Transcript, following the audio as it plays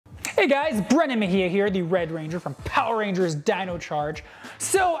Hey guys, Brennan Mejia here, the Red Ranger from Power Rangers Dino Charge.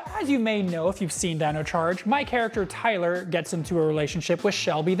 So, as you may know if you've seen Dino Charge, my character Tyler gets into a relationship with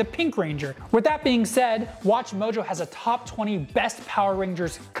Shelby the Pink Ranger. With that being said, Watch Mojo has a top 20 best Power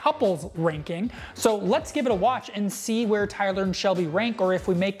Rangers couples ranking. So let's give it a watch and see where Tyler and Shelby rank or if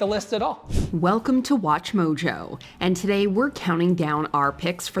we make the list at all. Welcome to Watch Mojo, and today we're counting down our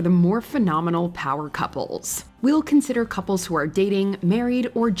picks for the more phenomenal power couples. We'll consider couples who are dating,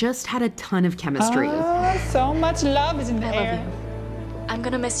 married, or just had a ton of chemistry. So much love is in the air. I love you. I'm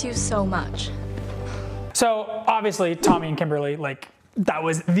gonna miss you so much. So obviously Tommy and Kimberly, like that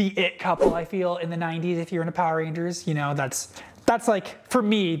was the it couple I feel in the 90s if you're into Power Rangers. You know, that's like, for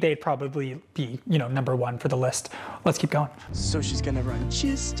me, they'd probably be, you know, #1 for the list. Let's keep going. So she's gonna run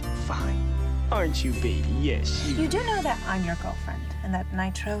just fine. Aren't you, baby? Yes, You do know that I'm your girlfriend, and that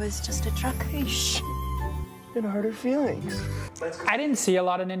Nitro is just a truck? Shh. Gonna hurt her feelings. I didn't see a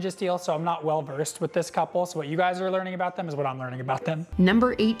lot of Ninja Steel, so I'm not well versed with this couple. So what you guys are learning about them is what I'm learning about them.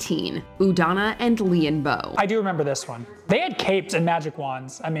 Number 18, Udana and Lian Bo. I do remember this one. They had capes and magic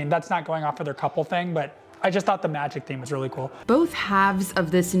wands. I mean, that's not going off of their couple thing, but I just thought the magic theme was really cool. Both halves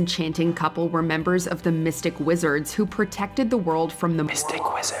of this enchanting couple were members of the Mystic Wizards who protected the world from the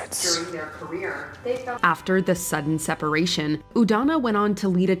Mystic Wizards. During their career, after the sudden separation, Udana went on to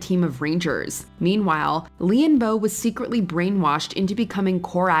lead a team of Rangers. Meanwhile, Lian Bo was secretly brainwashed into becoming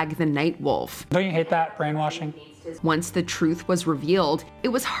Korag the Night Wolf. Don't you hate that, brainwashing? Once the truth was revealed, it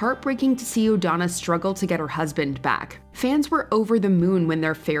was heartbreaking to see Udana struggle to get her husband back. Fans were over the moon when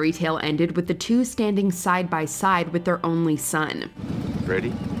their fairy tale ended with the two standing side by side with their only son.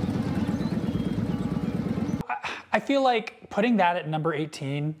 Ready? I feel like putting that at number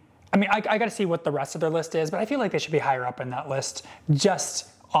 18, I mean, I gotta see what the rest of their list is, but I feel like they should be higher up in that list just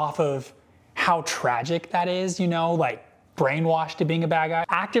off of how tragic that is, you know, like brainwashed to being a bad guy,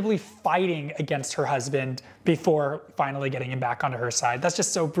 actively fighting against her husband before finally getting him back onto her side. That's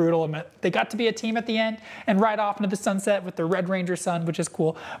just so brutal. And they got to be a team at the end and ride off into the sunset with the Red Ranger son, which is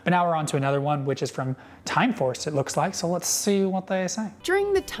cool. But now we're on to another one, which is from Time Force, it looks like. So let's see what they say.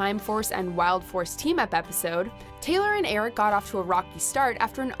 During the Time Force and Wild Force team-up episode, Taylor and Eric got off to a rocky start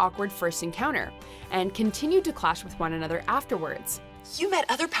after an awkward first encounter, and continued to clash with one another afterwards. You met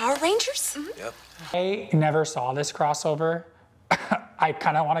other Power Rangers? Yep. I never saw this crossover. I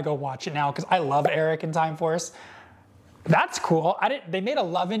kind of want to go watch it now because I love Eric in Time Force. That's cool. They made a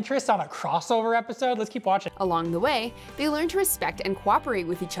love interest on a crossover episode. Let's keep watching. Along the way, they learned to respect and cooperate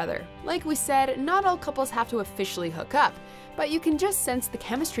with each other. Like we said, not all couples have to officially hook up, but you can just sense the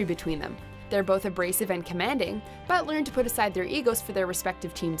chemistry between them. They're both abrasive and commanding, but learn to put aside their egos for their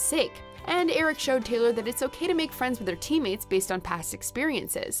respective team's sake. And Eric showed Taylor that it's okay to make friends with their teammates based on past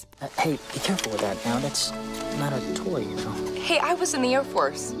experiences. Hey, be careful with that now. That's not a toy, you know. Hey, I was in the Air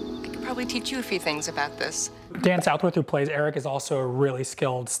Force. I could probably teach you a few things about this. Dan Southworth, who plays Eric, is also a really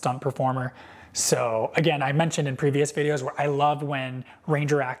skilled stunt performer. So again, I mentioned in previous videos where I love when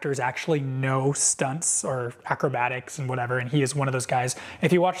Ranger actors actually know stunts or acrobatics and whatever, and he is one of those guys.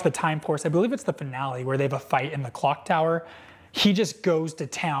 If you watch the Time Force, I believe it's the finale where they have a fight in the clock tower, he just goes to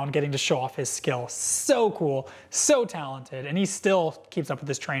town getting to show off his skill. So cool, so talented, and he still keeps up with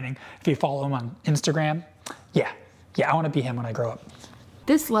his training. If you follow him on Instagram, yeah, I want to be him when I grow up.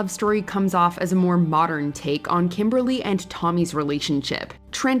 This love story comes off as a more modern take on Kimberly and Tommy's relationship.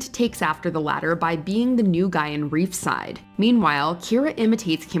 Trent takes after the latter by being the new guy in Reef's side. Meanwhile, Kira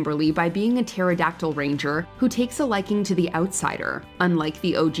imitates Kimberly by being a pterodactyl ranger who takes a liking to the outsider. Unlike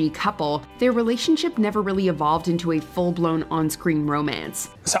the OG couple, their relationship never really evolved into a full-blown on-screen romance.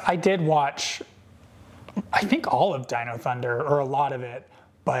 So I did watch, I think all of Dino Thunder, or a lot of it,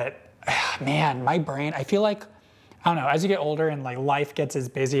 but man, my brain, I feel like, I don't know, as you get older and like life gets as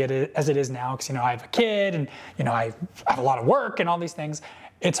busy as it is now, because, you know, I have a kid and, you know, I have a lot of work and all these things,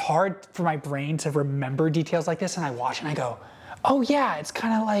 it's hard for my brain to remember details like this, and I watch and I go, oh yeah, it's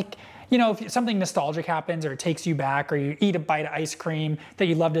kind of like, you know, if something nostalgic happens or it takes you back or you eat a bite of ice cream that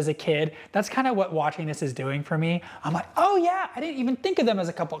you loved as a kid, that's kind of what watching this is doing for me. I'm like, oh yeah, I didn't even think of them as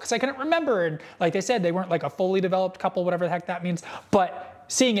a couple because I couldn't remember. And like they said, they weren't like a fully developed couple, whatever the heck that means. But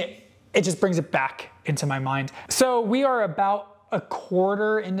seeing it, it just brings it back into my mind. So we are about a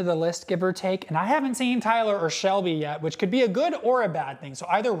quarter into the list, give or take, and I haven't seen Tyler or Shelby yet, which could be a good or a bad thing. So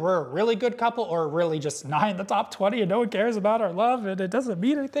either we're a really good couple or really just not in the top 20 and no one cares about our love and it doesn't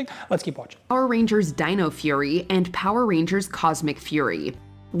mean anything. Let's keep watching. Power Rangers Dino Fury and Power Rangers Cosmic Fury.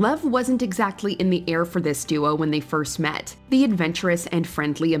 Love wasn't exactly in the air for this duo when they first met. The adventurous and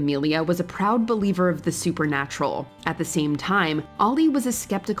friendly Amelia was a proud believer of the supernatural. At the same time, Ollie was a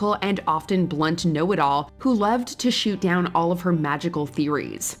skeptical and often blunt know-it-all who loved to shoot down all of her magical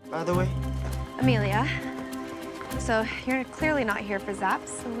theories. By the way, Amelia, so you're clearly not here for Zaps,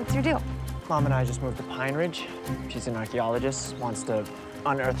 so what's your deal? Mom and I just moved to Pine Ridge. She's an archaeologist, wants to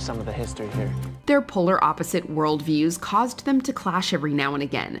unearth some of the history here. Their polar opposite worldviews caused them to clash every now and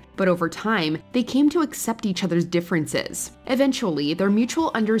again, but over time, they came to accept each other's differences. Eventually, their mutual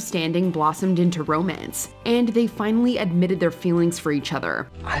understanding blossomed into romance, and they finally admitted their feelings for each other.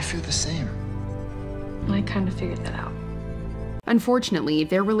 I feel the same. I kind of figured that out. Unfortunately,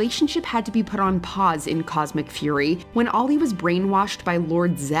 their relationship had to be put on pause in Cosmic Fury when Ollie was brainwashed by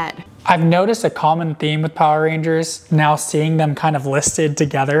Lord Zed. I've noticed a common theme with Power Rangers, now seeing them kind of listed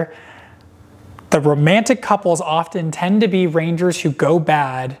together. The romantic couples often tend to be Rangers who go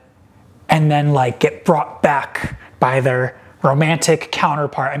bad and then like get brought back by their romantic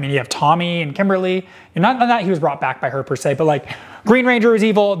counterpart. I mean, you have Tommy and Kimberly. Not that he was brought back by her per se, but like Green Ranger was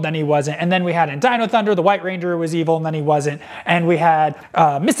evil, then he wasn't. And then we had in Dino Thunder, the White Ranger was evil, and then he wasn't. And we had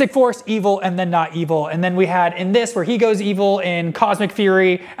Mystic Force evil, and then not evil. And then we had in this where he goes evil in Cosmic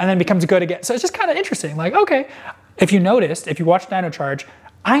Fury, and then becomes good again. So it's just kind of interesting. Like, okay, if you noticed, if you watched Dino Charge,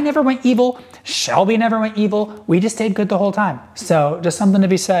 I never went evil. Shelby never went evil. We just stayed good the whole time. So just something to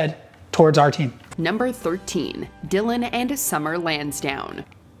be said towards our team. Number 13, Dylan and Summer Lansdowne.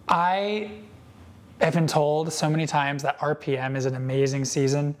 I have been told so many times that RPM is an amazing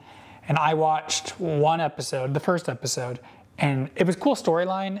season, and I watched one episode, the first episode, and it was a cool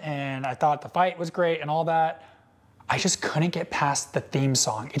storyline, and I thought the fight was great and all that. I just couldn't get past the theme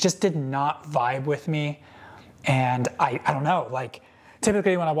song. It just did not vibe with me, and I don't know, like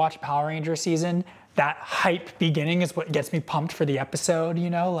typically when I watch Power Ranger season, that hype beginning is what gets me pumped for the episode, you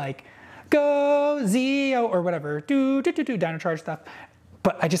know, like go Zeo or whatever, do Dino Charge stuff.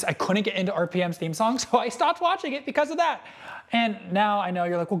 But I couldn't get into RPM's theme song, so I stopped watching it because of that. And now I know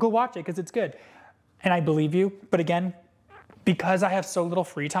you're like, well, go watch it because it's good. And I believe you, but again, because I have so little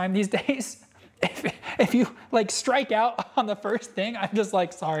free time these days, if you like strike out on the first thing, I'm just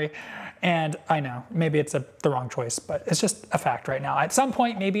like, sorry. And I know, maybe it's the wrong choice, but it's just a fact right now. At some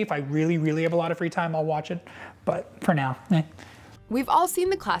point, maybe if I really, really have a lot of free time, I'll watch it. But for now, eh. We've all seen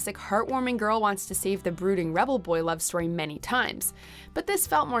the classic heartwarming girl wants to save the brooding rebel boy love story many times, but this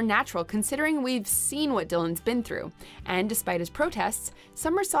felt more natural considering we've seen what Dylan's been through, and despite his protests,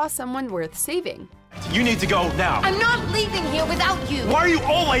 Summer saw someone worth saving. You need to go now. I'm not leaving here without you. Why are you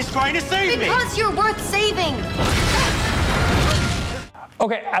always trying to save me? Because you're worth saving.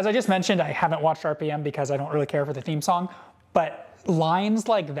 Okay, as I just mentioned, I haven't watched RPM because I don't really care for the theme song, but lines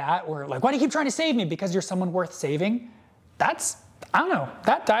like that where like, why do you keep trying to save me? Because you're someone worth saving? That's, I don't know,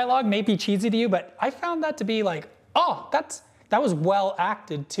 that dialogue may be cheesy to you, but I found that to be like, oh, that was well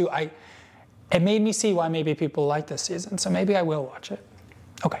acted too. It made me see why maybe people like this season, so maybe I will watch it.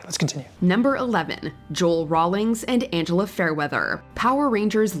 Okay, let's continue. Number 11, Joel Rawlings and Angela Fairweather, Power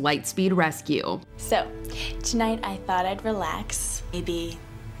Rangers Lightspeed Rescue. So, tonight I thought I'd relax, maybe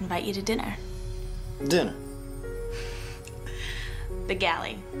invite you to dinner. Dinner? The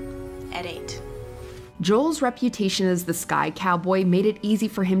galley, at 8. Joel's reputation as the Sky Cowboy made it easy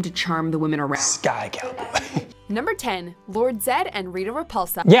for him to charm the women around. Sky Cowboy. Number 10, Lord Zed and Rita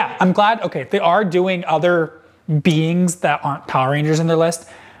Repulsa. Yeah, I'm glad, okay, they are doing other beings that aren't Power Rangers in their list.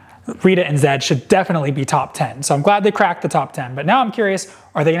 Rita and Zed should definitely be top 10. So I'm glad they cracked the top 10. But now I'm curious,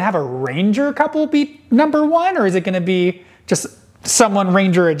 are they gonna have a Ranger couple be number 1, or is it gonna be just someone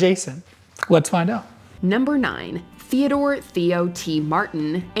Ranger adjacent? Let's find out. Number 9, Theodore Theo T.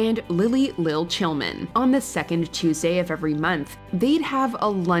 Martin and Lily Lil Chillman. On the second Tuesday of every month, they'd have a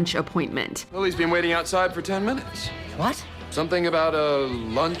lunch appointment. Lily's been waiting outside for 10 minutes. What? Something about a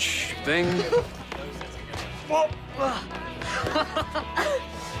lunch thing.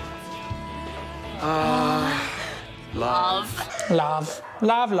 Love.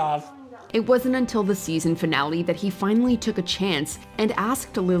 It wasn't until the season finale that he finally took a chance and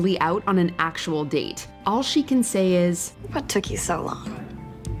asked Lily out on an actual date. All she can say is, "What took you so long?"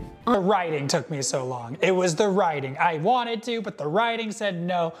 The writing took me so long. It was the writing. I wanted to, but the writing said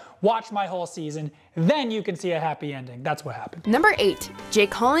no. Watch my whole season, then you can see a happy ending. That's what happened. Number 8,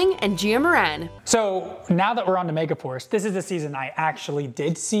 Jake Halling and Gia Moran. So now that we're on to Megaforce, this is a season I actually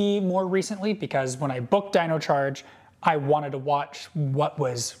did see more recently because when I booked Dino Charge, I wanted to watch what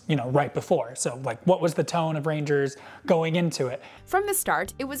was, right before. So like, what was the tone of Rangers going into it? From the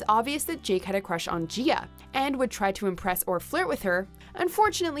start, it was obvious that Jake had a crush on Gia and would try to impress or flirt with her.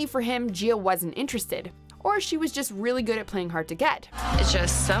 Unfortunately for him, Gia wasn't interested. or she was just really good at playing hard to get. It's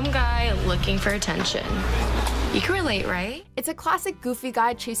just some guy looking for attention. You can relate, right? It's a classic goofy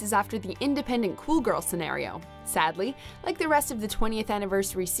guy chases after the independent cool girl scenario. Sadly, like the rest of the 20th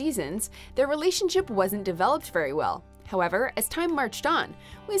anniversary seasons, their relationship wasn't developed very well. However, as time marched on,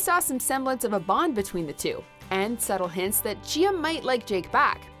 we saw some semblance of a bond between the two, and subtle hints that Gia might like Jake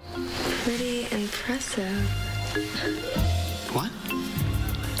back. Pretty impressive. What?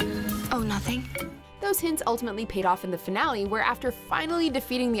 Oh, nothing. Those hints ultimately paid off in the finale, where after finally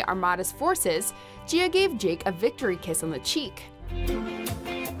defeating the Armada's forces, Gia gave Jake a victory kiss on the cheek.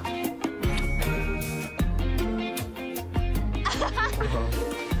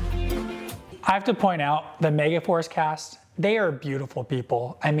 I have to point out the Megaforce cast, they are beautiful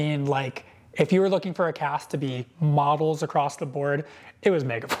people. I mean, like, if you were looking for a cast to be models across the board, it was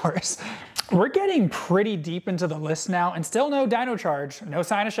Megaforce. We're getting pretty deep into the list now, and still no Dino Charge. No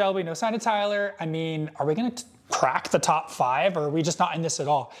sign of Shelby, no sign of Tyler. I mean, are we gonna crack the top 5, or are we just not in this at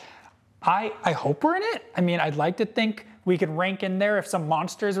all? I hope we're in it. I mean, I'd like to think we could rank in there if some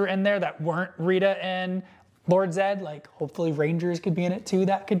monsters were in there that weren't Rita and Lord Zed. Like, hopefully Rangers could be in it too.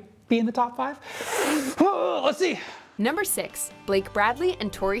 That could be in the top 5. Oh, let's see. Number 6, Blake Bradley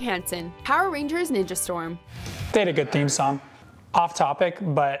and Tori Hansen, Power Rangers Ninja Storm. They had a good theme song. Off topic,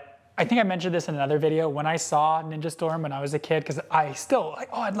 but I think I mentioned this in another video. When I saw Ninja Storm when I was a kid, because I still, like,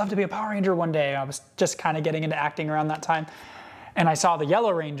 oh, I'd love to be a Power Ranger one day. I was just kind of getting into acting around that time. And I saw the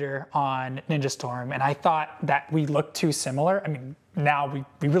Yellow Ranger on Ninja Storm, and I thought that we looked too similar. I mean, now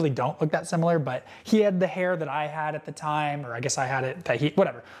we really don't look that similar, but he had the hair that I had at the time, or I guess I had it, that he,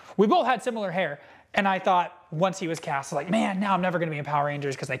 whatever. We both had similar hair. And I thought once he was cast, like, man, now I'm never gonna be in Power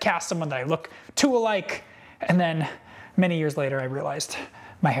Rangers because they cast someone that I look too alike. And then many years later, I realized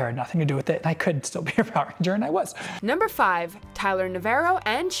my hair had nothing to do with it, and I could still be a Power Ranger, and I was. Number 5, Tyler Navarro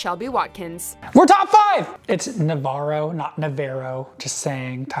and Shelby Watkins. We're top 5! It's Navarro, not Navarro. Just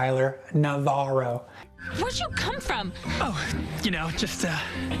saying, Tyler Navarro. Where'd you come from? Oh, you know, just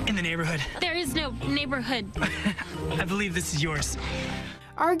in the neighborhood. There is no neighborhood. I believe this is yours.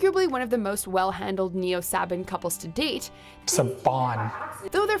 Arguably one of the most well-handled Neo-Sabin couples to date. Saban.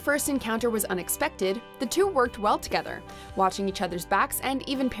 Though their first encounter was unexpected, the two worked well together, watching each other's backs and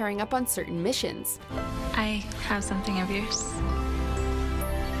even pairing up on certain missions. I have something of yours.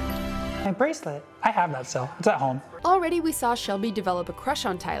 My bracelet. I have that still. It's at home. Already we saw Shelby develop a crush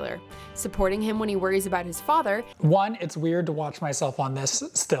on Tyler, supporting him when he worries about his father. One, it's weird to watch myself on this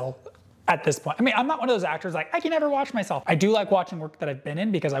still. At this point. I mean, I'm not one of those actors like, I can never watch myself. I do like watching work that I've been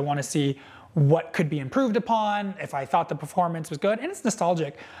in because I want to see what could be improved upon, if I thought the performance was good, and it's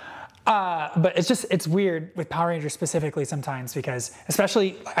nostalgic. But it's weird with Power Rangers specifically sometimes because,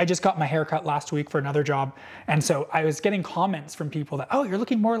 especially, I just got my hair cut last week for another job, and so I was getting comments from people that, oh, you're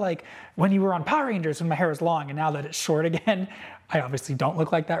looking more like when you were on Power Rangers when my hair was long, and now that it's short again, I obviously don't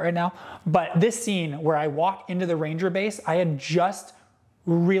look like that right now. But this scene where I walk into the Ranger base, I had just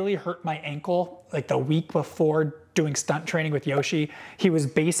really hurt my ankle like the week before doing stunt training with Yoshi. He was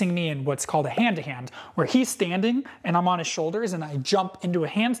basing me in what's called a hand-to-hand, where he's standing and I'm on his shoulders and I jump into a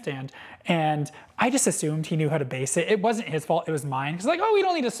handstand, and I just assumed he knew how to base it. It wasn't his fault, it was mine. He's like, oh, we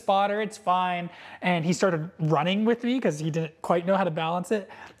don't need a spotter, it's fine. And he started running with me because he didn't quite know how to balance it.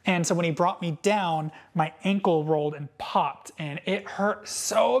 And so when he brought me down, my ankle rolled and popped and it hurt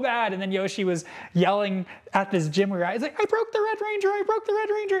so bad. And then Yoshi was yelling at this gym we were at. He's like, I broke the Red Ranger, I broke the Red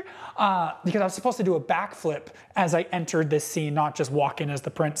Ranger. Because I was supposed to do a backflip as I entered this scene, not just walk in as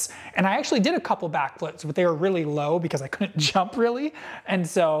the prince. And I actually did a couple backflips, but they were really low because I couldn't jump really. And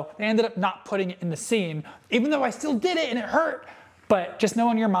so they ended up not putting it in the scene, even though I still did it and it hurt. But just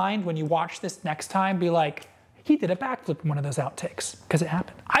know in your mind, when you watch this next time, be like, he did a backflip in one of those outtakes, because it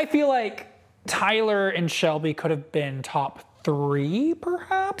happened. I feel like Tyler and Shelby could have been top 3,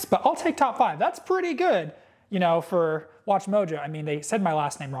 perhaps, but I'll take top 5. That's pretty good, you know, for Watch Mojo. I mean, they said my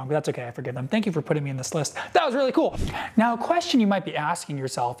last name wrong, but that's okay, I forgive them. Thank you for putting me in this list. That was really cool. Now, a question you might be asking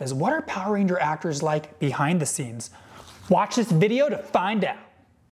yourself is, what are Power Ranger actors like behind the scenes? Watch this video to find out.